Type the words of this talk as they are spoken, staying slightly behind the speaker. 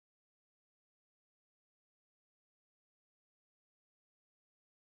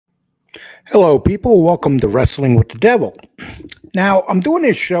Hello, people. Welcome to Wrestling with the Devil. Now, I'm doing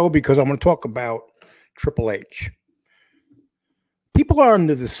this show because I want to talk about Triple H. People are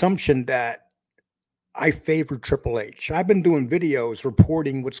under the assumption that I favor Triple H. I've been doing videos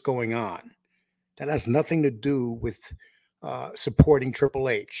reporting what's going on. That has nothing to do with supporting Triple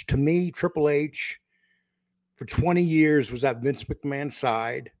H. To me, Triple H, for 20 years, was at Vince McMahon's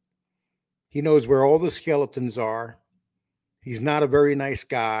side. He knows where all the skeletons are. He's not a very nice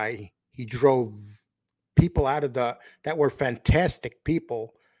guy. He drove people out of that were fantastic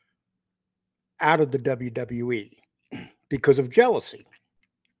people out of the WWE because of jealousy.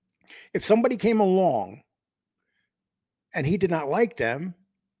 If somebody came along and he did not like them,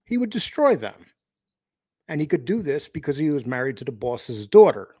 he would destroy them. And he could do this because he was married to the boss's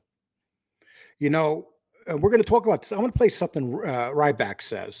daughter. You know, we're going to talk about this. I'm going to play something Ryback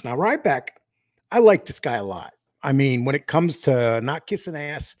says. Now, Ryback, I like this guy a lot. I mean, when it comes to not kissing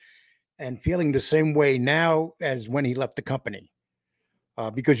ass and feeling the same way now as when he left the company.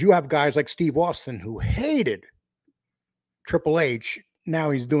 Because you have guys like Steve Austin who hated Triple H.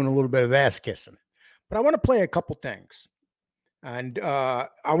 Now he's doing a little bit of ass kissing. But I want to play a couple things. And I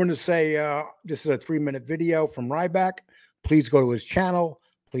want to say this is a 3-minute video from Ryback. Please go to his channel.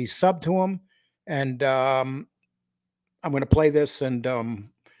 Please sub to him. And I'm going to play this, and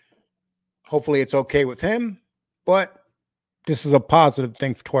hopefully it's okay with him. But this is a positive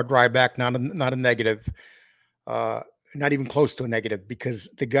thing toward Ryback, not a negative. Not even close to a negative, because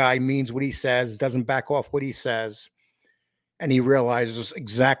the guy means what he says, doesn't back off what he says, and he realizes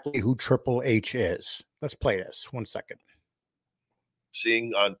exactly who Triple H is. Let's play this. 1 second.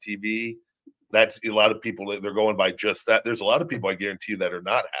 Seeing on TV, that's a lot of people, they're going by just that. There's a lot of people, I guarantee you, that are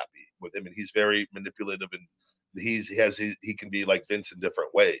not happy with him, and he's very manipulative, and he can be like Vince in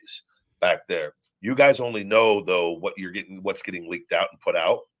different ways back there. You guys only know, though, what's getting leaked out and put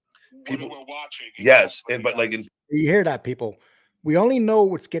out. People were watching. Yes, but you hear that, people? We only know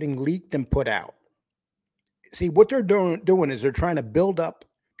what's getting leaked and put out. See, what they're doing is they're trying to build up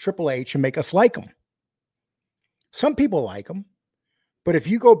Triple H and make us like him. Some people like him, but if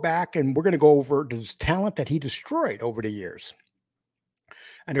you go back, and we're going to go over this talent that he destroyed over the years,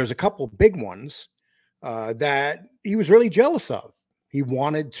 and there's a couple big ones that he was really jealous of. He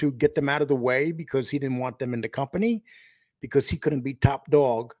wanted to get them out of the way because he didn't want them in the company, because he couldn't be top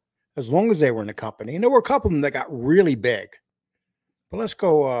dog as long as they were in the company. And there were a couple of them that got really big. But let's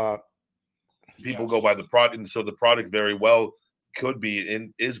go. People go by the product, and so the product very well could be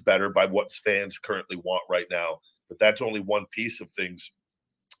and is better by what fans currently want right now. But that's only one piece of things.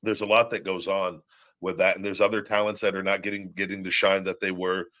 There's a lot that goes on with that, and there's other talents that are not getting the shine that they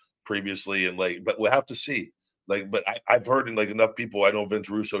were previously. And but we'll have to see. But I've heard, and enough people, I know Vince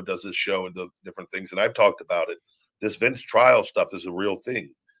Russo does this show and does different things, and I've talked about it. This Vince trial stuff is a real thing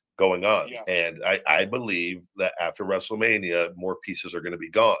going on. Yeah. And I believe that after WrestleMania, more pieces are going to be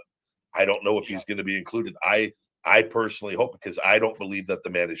gone. I don't know if he's going to be included. I personally hope, because I don't believe that the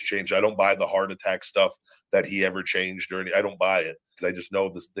man has changed. I don't buy the heart attack stuff that he ever changed or I don't buy it, because I just know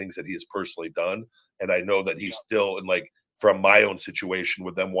the things that he has personally done. And I know that he's still in, from my own situation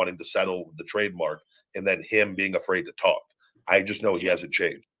with them wanting to settle the trademark and then him being afraid to talk. I just know he hasn't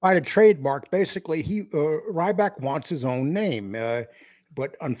changed. By the trademark, basically, Ryback wants his own name.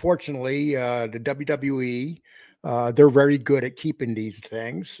 But unfortunately, the WWE, they're very good at keeping these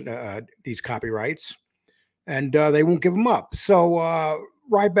things, these copyrights, and they won't give them up. So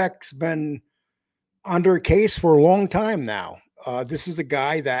Ryback's been under a case for a long time now. This is a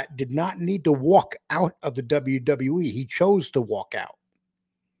guy that did not need to walk out of the WWE. He chose to walk out.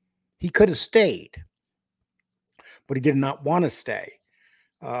 He could have stayed, but he did not want to stay.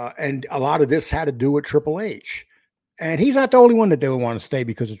 And a lot of this had to do with Triple H. And he's not the only one that didn't want to stay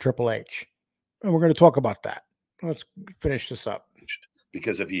because of Triple H. And we're going to talk about that. Let's finish this up.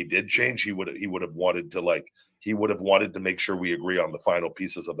 Because if he did change, he would have wanted to make sure we agree on the final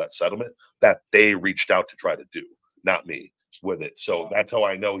pieces of that settlement that they reached out to try to do, not me, with it. So that's how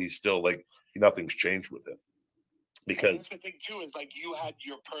I know he's still nothing's changed with him. Because that's the thing too, is you had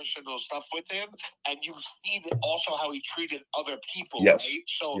your personal stuff with him, and you've seen also how he treated other people. Yes. Right?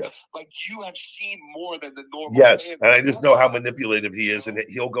 So you have seen more than the normal. Yes, and I just know how manipulative he is, and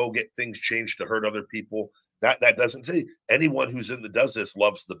he'll go get things changed to hurt other people. That doesn't say anyone who's does this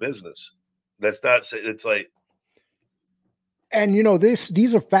loves the business. That's not. It's and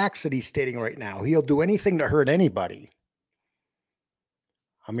these are facts that he's stating right now. He'll do anything to hurt anybody.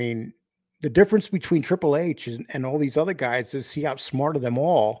 I mean, the difference between Triple H and all these other guys is he outsmarted them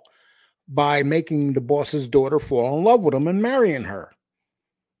all by making the boss's daughter fall in love with him and marrying her.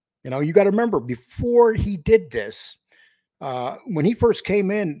 You got to remember, before he did this, When he first came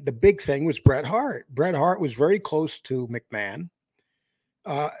in, the big thing was Bret Hart. Bret Hart was very close to McMahon,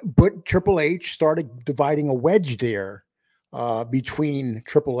 but Triple H started dividing a wedge there between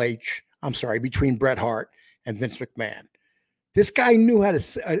between Bret Hart and Vince McMahon. This guy knew how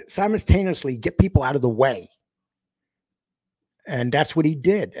to simultaneously get people out of the way. And that's what he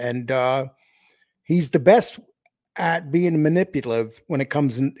did. And he's the best at being manipulative when it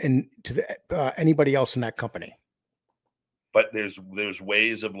comes to anybody else in that company. But there's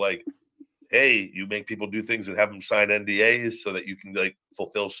ways of like, hey, you make people do things and have them sign NDAs so that you can like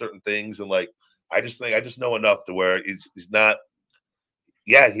fulfill certain things. And like, I just know enough to where he's not.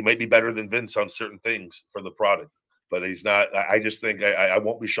 Yeah, he might be better than Vince on certain things for the product, but he's not. I just think I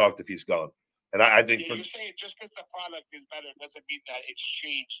won't be shocked if he's gone. And I think you're saying just because the product is better doesn't mean that it's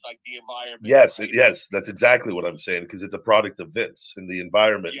changed like the environment. Yes, right? Yes, that's exactly what I'm saying, because it's a product of Vince and the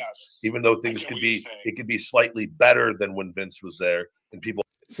environment. Yes. Even though things could be, it could be slightly better than when Vince was there, and people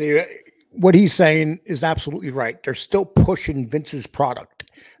see what he's saying is absolutely right. They're still pushing Vince's product.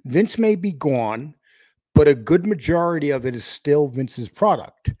 Vince may be gone, but a good majority of it is still Vince's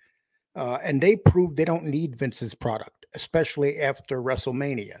product. And they proved they don't need Vince's product, especially after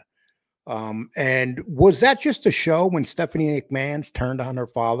WrestleMania. And was that just a show when Stephanie McMahon turned on her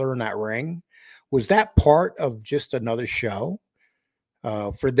father in that ring? Was that part of just another show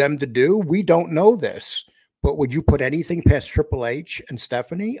for them to do? We don't know this, but would you put anything past Triple H and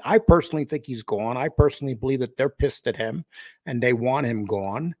Stephanie? I personally think he's gone. I personally believe that they're pissed at him and they want him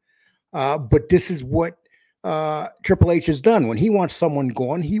gone. But this is what Triple H has done. When he wants someone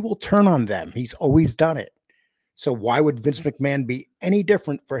gone, he will turn on them. He's always done it. So why would Vince McMahon be any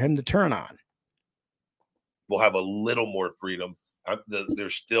different for him to turn on? We'll have a little more freedom.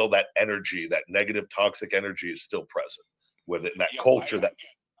 There's still that energy, that negative, toxic energy is still present with it. And that culture, that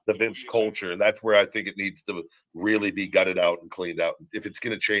the Vince culture. And that's where I think it needs to really be gutted out and cleaned out. If it's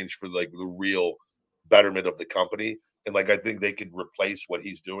going to change for like the real betterment of the company. And like, I think they could replace what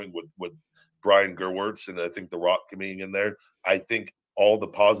he's doing with Brian Gerwirtz. And I think The Rock coming in there. I think all the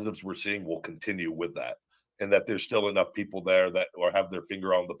positives we're seeing will continue with that. And that there's still enough people there that or have their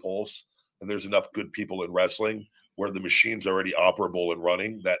finger on the pulse, and there's enough good people in wrestling where the machine's already operable and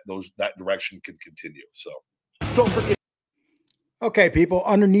running that direction can continue. So don't forget. Okay, people,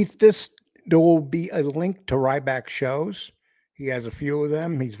 underneath this, there will be a link to Ryback shows. He has a few of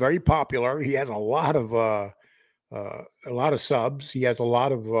them. He's very popular. He has a lot of subs. He has a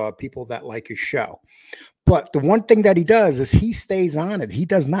lot of people that like his show. But the one thing that he does is he stays on it. He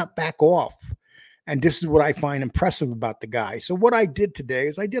does not back off. And this is what I find impressive about the guy. So what I did today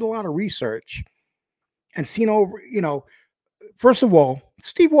is I did a lot of research and seen over, first of all,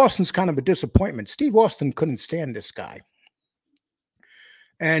 Steve Austin's kind of a disappointment. Steve Austin couldn't stand this guy.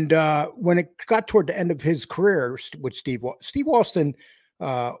 And when it got toward the end of his career with Steve Austin,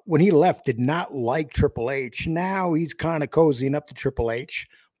 when he left, did not like Triple H. Now he's kind of cozying up to Triple H.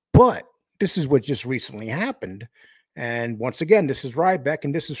 But this is what just recently happened. And once again, this is Ryback,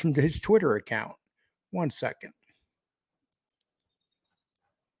 and this is from his Twitter account. 1 second.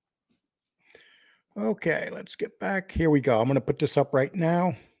 Okay, let's get back. Here we go. I'm going to put this up right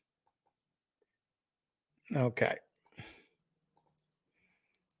now. Okay.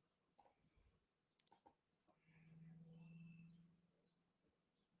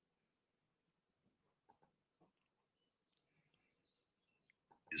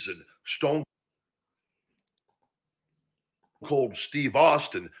 Is it Stone Cold Steve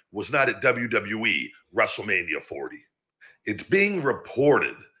Austin was not at WWE WrestleMania 40. It's being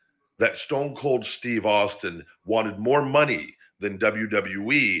reported that Stone Cold Steve Austin wanted more money than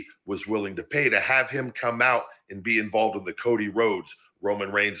WWE was willing to pay to have him come out and be involved in the Cody Rhodes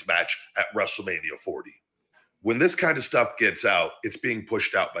Roman Reigns match at WrestleMania 40. When this kind of stuff gets out, it's being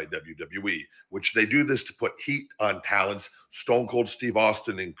pushed out by WWE, which they do this to put heat on talents, Stone Cold Steve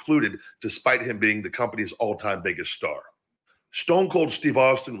Austin included, despite him being the company's all-time biggest star. Stone Cold Steve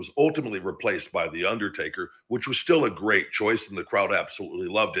Austin was ultimately replaced by The Undertaker, which was still a great choice, and the crowd absolutely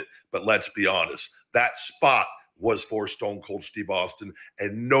loved it. But let's be honest, that spot was for Stone Cold Steve Austin,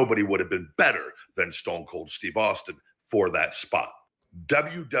 and nobody would have been better than Stone Cold Steve Austin for that spot.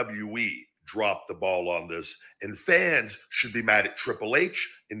 WWE dropped the ball on this, and fans should be mad at Triple H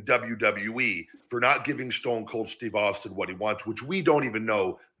and WWE for not giving Stone Cold Steve Austin what he wants, which we don't even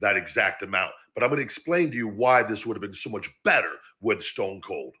know that exact amount. But I'm going to explain to you why this would have been so much better with Stone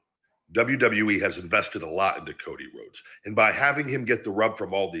Cold. WWE has invested a lot into Cody Rhodes, and by having him get the rub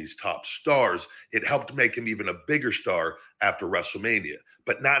from all these top stars, it helped make him even a bigger star after WrestleMania.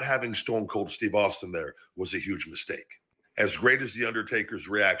 But not having Stone Cold Steve Austin there was a huge mistake. as great as The Undertaker's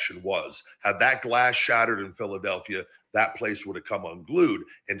reaction was, had that glass shattered in Philadelphia, that place would have come unglued.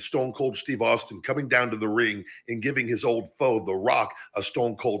 And Stone Cold Steve Austin coming down to the ring and giving his old foe, The Rock, a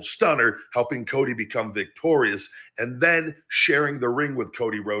Stone Cold Stunner, helping Cody become victorious, and then sharing the ring with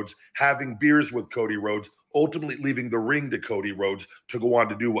Cody Rhodes, having beers with Cody Rhodes, ultimately leaving the ring to Cody Rhodes to go on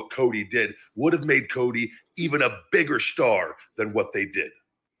to do what Cody did, would have made Cody even a bigger star than what they did.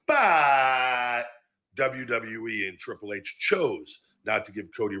 But WWE and Triple H chose not to give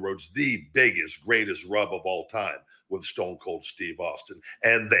Cody Rhodes the biggest, greatest rub of all time with Stone Cold Steve Austin.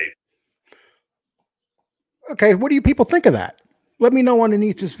 And they. Okay, what do you people think of that? Let me know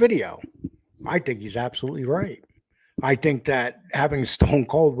underneath this video. I think he's absolutely right. I think that having Stone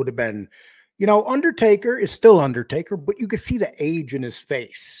Cold would have been, you know, Undertaker is still Undertaker, but you could see the age in his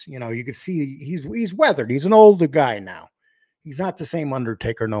face. You know, you could see he's weathered. He's an older guy now. He's not the same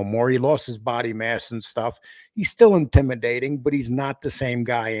Undertaker no more. He lost his body mass and stuff. He's still intimidating, but he's not the same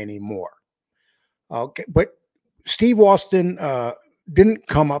guy anymore. Okay, but Steve Austin didn't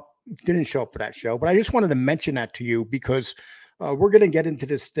show up for that show, but I just wanted to mention that to you because we're going to get into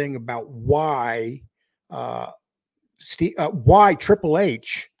this thing about why Triple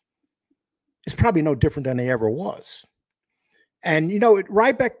H is probably no different than he ever was. And, you know,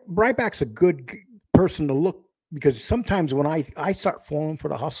 Ryback's a good person to look, because sometimes when I start falling for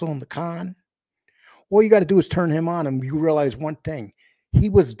the hustle and the con, all you got to do is turn him on and you realize one thing. He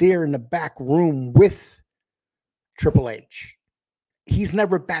was there in the back room with Triple H. He's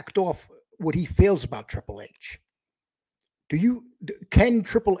never backed off what he feels about Triple H. Can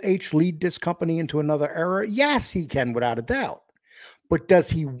Triple H lead this company into another era? Yes, he can, without a doubt. But does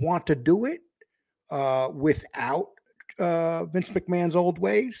he want to do it without Vince McMahon's old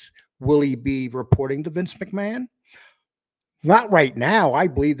ways? Will he be reporting to Vince McMahon? Not right now. I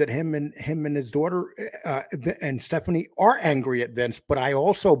believe that him and his daughter and Stephanie are angry at Vince, but I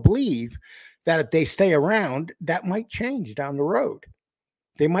also believe that if they stay around, that might change down the road.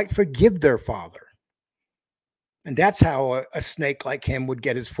 They might forgive their father. And that's how a snake like him would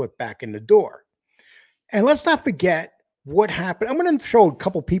get his foot back in the door. And let's not forget what happened. I'm going to show a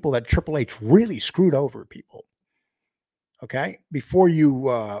couple people that Triple H really screwed over, people. Okay? Before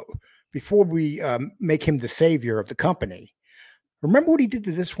we make him the savior of the company. Remember what he did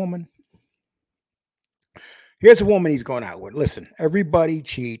to this woman? Here's a woman he's going out with. Listen, everybody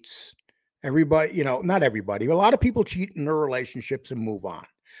cheats. Everybody, you know, not everybody. A lot of people cheat in their relationships and move on.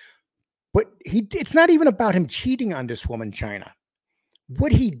 But it's not even about him cheating on this woman, China.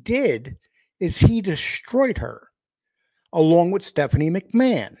 What he did is he destroyed her, along with Stephanie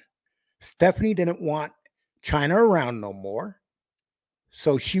McMahon. Stephanie didn't want China around no more.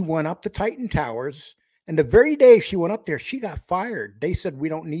 So she went up to Titan Towers. And the very day she went up there, she got fired. They said, we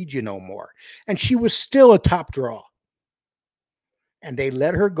don't need you no more. And she was still a top draw. And they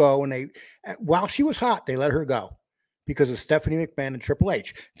let her go. And while she was hot, they let her go because of Stephanie McMahon and Triple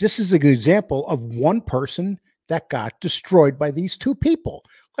H. This is an example of one person that got destroyed by these two people.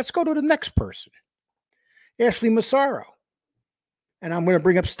 Let's go to the next person. Ashley Massaro. And I'm going to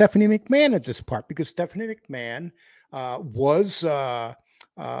bring up Stephanie McMahon at this part because Stephanie McMahon was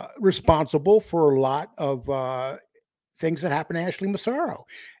responsible for a lot of things that happened to Ashley Massaro.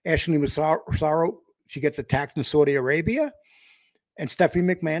 Ashley Massaro, she gets attacked in Saudi Arabia, and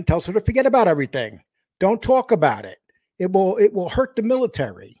Stephanie McMahon tells her to forget about everything. Don't talk about it. It will hurt the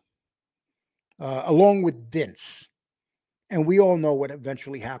military, along with Vince. And we all know what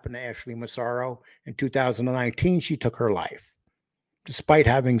eventually happened to Ashley Massaro. In 2019, she took her life, despite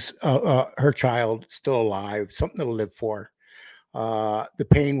having her child still alive, something to live for. The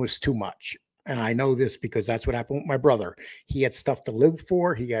pain was too much. And I know this because that's what happened with my brother. He had stuff to live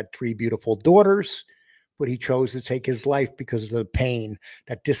for. He had 3 beautiful daughters, but he chose to take his life because of the pain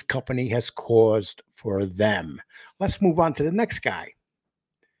that this company has caused for them. Let's move on to the next guy.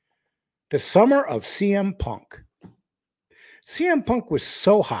 The summer of CM Punk. CM Punk was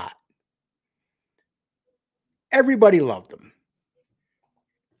so hot. Everybody loved him.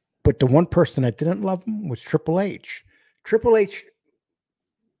 But the one person that didn't love him was Triple H. Triple H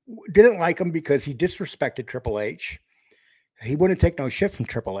didn't like him because he disrespected Triple H. He wouldn't take no shit from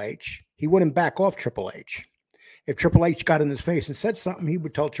Triple H. He wouldn't back off Triple H. If Triple H got in his face and said something, he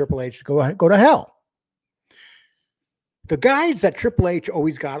would tell Triple H to go to hell. The guys that Triple H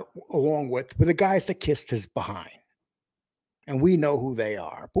always got along with were the guys that kissed his behind. And we know who they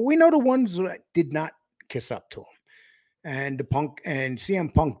are. But we know the ones that did not kiss up to him. And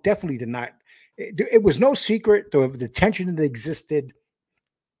CM Punk definitely did not. It was no secret the tension that existed,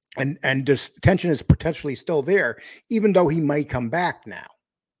 and this tension is potentially still there, even though he may come back now.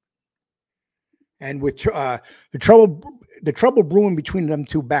 And with the trouble brewing between them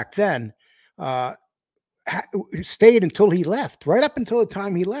two back then, stayed until he left, right up until the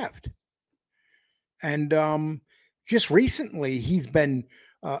time he left. And just recently, he's been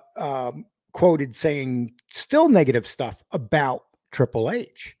quoted saying still negative stuff about Triple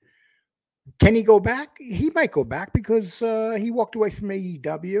H. Can he go back? He might go back because he walked away from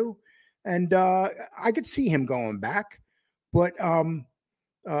AEW, and I could see him going back. But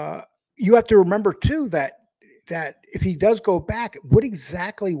you have to remember too that if he does go back, what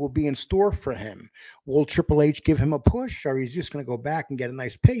exactly will be in store for him? Will Triple H give him a push, or he's just going to go back and get a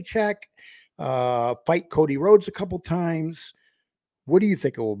nice paycheck, fight Cody Rhodes a couple times? What do you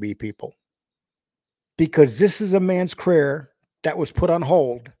think it will be, people? Because this is a man's career that was put on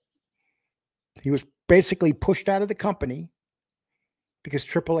hold. He was basically pushed out of the company because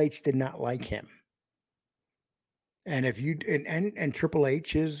Triple H did not like him. And if you and Triple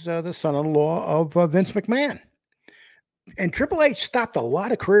H is the son-in-law of Vince McMahon. And Triple H stopped a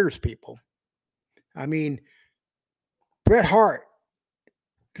lot of careers, people. I mean, Bret Hart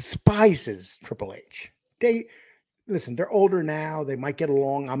despises Triple H. They're older now. They might get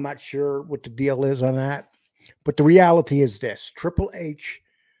along. I'm not sure what the deal is on that. But the reality is this. Triple H,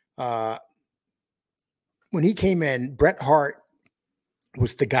 when he came in, Bret Hart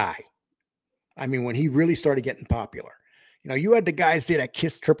was the guy. I mean, when he really started getting popular. You know, you had the guys there that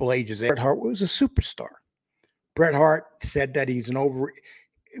kissed Triple H's. Bret Hart was a superstar. Bret Hart said that he's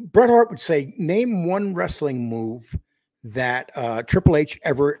Bret Hart would say, name one wrestling move that Triple H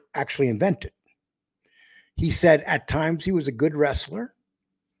ever actually invented. He said at times he was a good wrestler.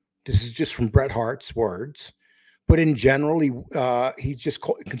 This is just from Bret Hart's words. But in general, he just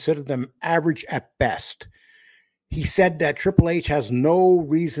considered them average at best. He said that Triple H has no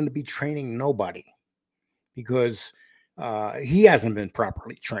reason to be training nobody because he hasn't been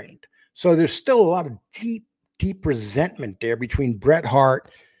properly trained. So there's still a lot of deep resentment there between Bret Hart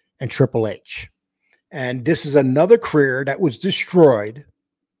and Triple H. And this is another career that was destroyed.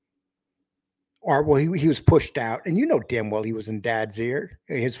 Or, well, he was pushed out. And you know damn well he was in Dad's ear,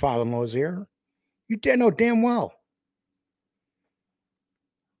 his father-in-law's ear. You know damn well.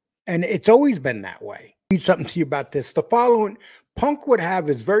 And it's always been that way. I need something to you about this. The following, Punk would have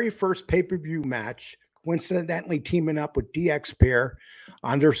his very first pay-per-view match, coincidentally teaming up with DX Pair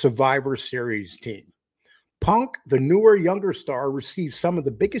on their Survivor Series team. Punk, the newer, younger star, received some of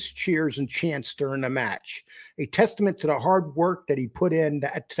the biggest cheers and chants during the match, a testament to the hard work that he put in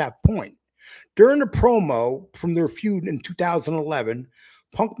at that point. During the promo from their feud in 2011,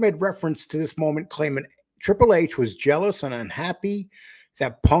 Punk made reference to this moment, claiming Triple H was jealous and unhappy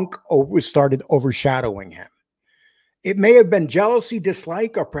that Punk started overshadowing him. It may have been jealousy,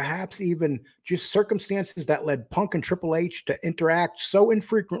 dislike, or perhaps even just circumstances that led Punk and Triple H to interact so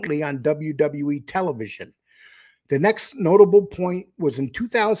infrequently on WWE television. The next notable point was in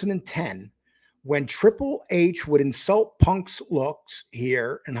 2010, when Triple H would insult Punk's looks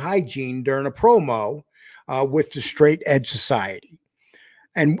here and hygiene during a promo with the Straight Edge Society.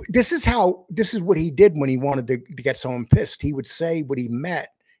 And this is what he did when he wanted to get someone pissed. He would say what he meant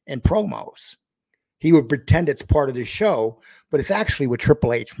in promos. He would pretend it's part of the show, but it's actually what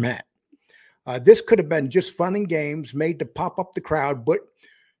Triple H meant. This could have been just fun and games made to pop up the crowd, but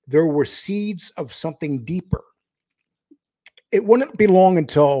there were seeds of something deeper. It wouldn't be long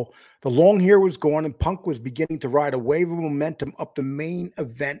until the long hair was gone and Punk was beginning to ride a wave of momentum up the main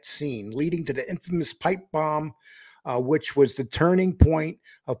event scene, leading to the infamous pipe bomb, which was the turning point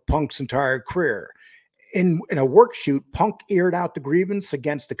of Punk's entire career. In a work shoot, Punk aired out the grievance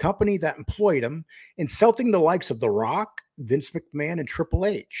against the company that employed him, insulting the likes of The Rock, Vince McMahon, and Triple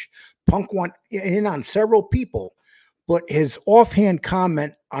H. Punk went in on several people, but his offhand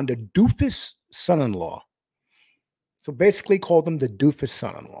comment on the doofus son-in-law, so basically called him the doofus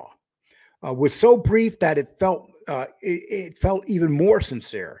son-in-law, was so brief that it felt even more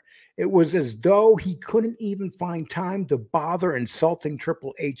sincere. It was as though he couldn't even find time to bother insulting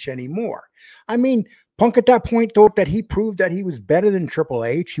Triple H anymore. I mean, Punk at that point thought that he proved that he was better than Triple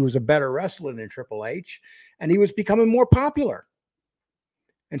H. He was a better wrestler than Triple H, and he was becoming more popular.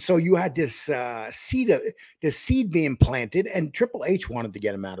 And so you had this seed being planted, and Triple H wanted to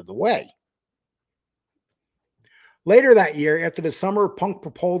get him out of the way. Later that year, after the summer, Punk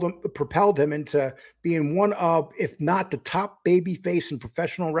propelled him into being one of, if not the top babyface in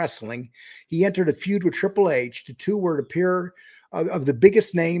professional wrestling. He entered a feud with Triple H. The two would appear of the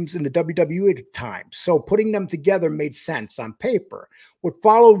biggest names in the WWE at the time. So putting them together made sense on paper. What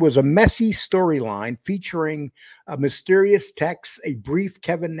followed was a messy storyline featuring a mysterious Tex, a brief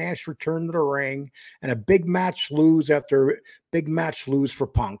Kevin Nash return to the ring, and a big match lose after big match lose for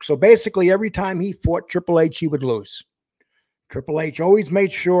Punk. So basically every time he fought Triple H, he would lose. Triple H always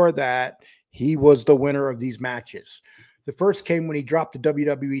made sure that he was the winner of these matches. The first came when he dropped the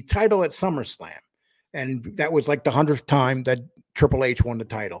WWE title at SummerSlam. And that was like the 100th time that Triple H won the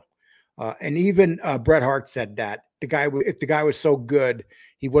title. And even Bret Hart said that if the guy was so good,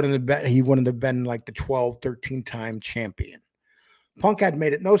 he wouldn't have been like the 12, 13-time champion. Punk had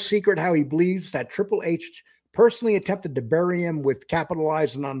made it no secret how he believes that Triple H personally attempted to bury him with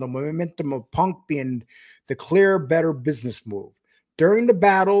capitalizing on the momentum of Punk being the clear, better business move. During the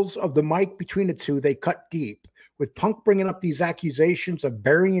battles of the mic between the two, they cut deep, with Punk bringing up these accusations of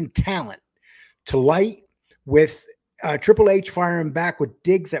burying talent to light, with Triple H firing back with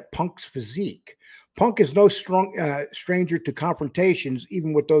digs at Punk's physique. Punk is no stranger to confrontations,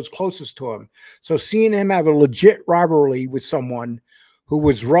 even with those closest to him. So seeing him have a legit rivalry with someone who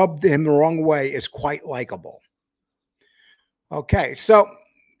was rubbed him the wrong way is quite likable. Okay, so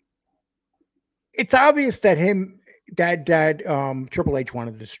it's obvious that Triple H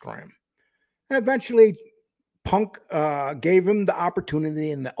wanted to destroy him. And eventually Punk gave him the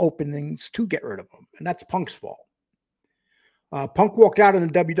opportunity and the openings to get rid of him. And that's Punk's fault. Punk walked out of the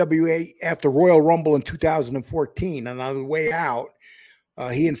WWE after Royal Rumble in 2014. And on the way out,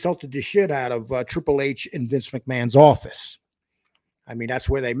 he insulted the shit out of Triple H in Vince McMahon's office. I mean, that's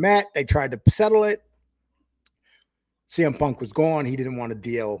where they met. They tried to settle it. CM Punk was gone. He didn't want to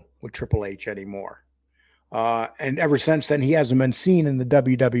deal with Triple H anymore. And ever since then, he hasn't been seen in the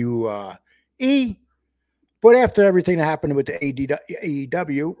WWE. But after everything that happened with the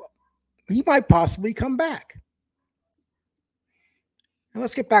AEW, he might possibly come back. And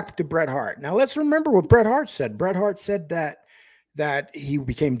let's get back to Bret Hart. Now, let's remember what Bret Hart said. Bret Hart said that he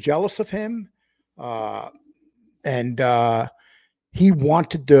became jealous of him, and he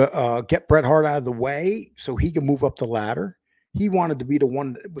wanted to get Bret Hart out of the way so he could move up the ladder. He wanted to be the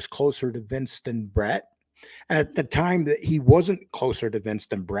one that was closer to Vince than Bret. And at the time that he wasn't closer to Vince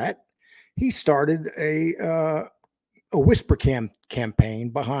than Bret, he started a whisper campaign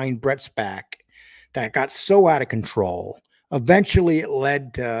behind Bret's back that got so out of control. Eventually, it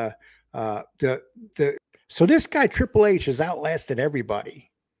led to so this guy Triple H has outlasted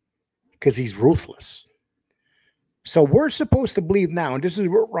everybody because he's ruthless. So we're supposed to believe now, and this is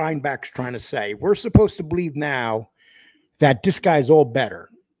what Ryback's trying to say. We're supposed to believe now that this guy's all better.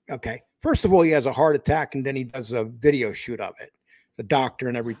 Okay, first of all, he has a heart attack, and then he does a video shoot of it. The doctor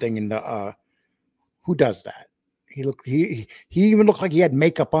and everything, and the who does that? He even looked like he had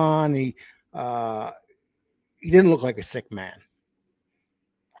makeup on. He didn't look like a sick man.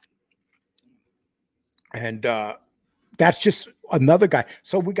 And that's just another guy.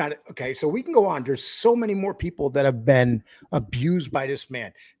 So we got it. Okay, so we can go on. There's so many more people that have been abused by this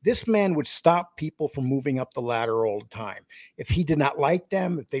man. This man would stop people from moving up the ladder all the time. If he did not like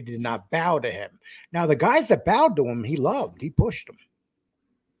them, if they did not bow to him. Now, the guys that bowed to him, he loved. He pushed them.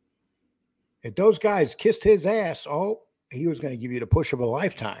 If those guys kissed his ass, oh, he was going to give you the push of a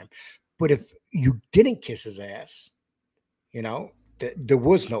lifetime. But if you didn't kiss his ass, you know, there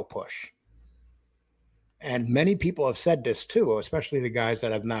was no push. And many people have said this too, especially the guys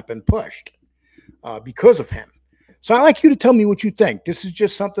that have not been pushed because of him. So I'd like you to tell me what you think. This is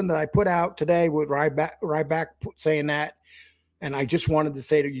just something that I put out today with Ryback saying that. And I just wanted to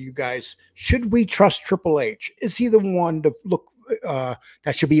say to you guys, should we trust Triple H? Is he the one to look that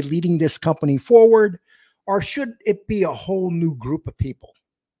should be leading this company forward? Or should it be a whole new group of people?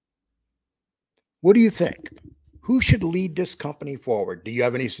 What do you think? Who should lead this company forward? Do you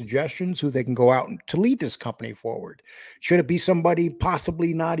have any suggestions who they can go out to lead this company forward? Should it be somebody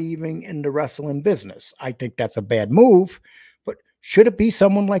possibly not even in the wrestling business? I think that's a bad move, but should it be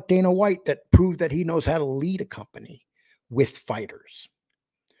someone like Dana White that proved that he knows how to lead a company with fighters?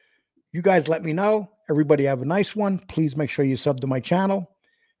 You guys let me know. Everybody have a nice one. Please make sure you sub to my channel.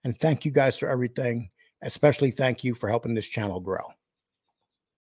 And thank you guys for everything. Especially thank you for helping this channel grow.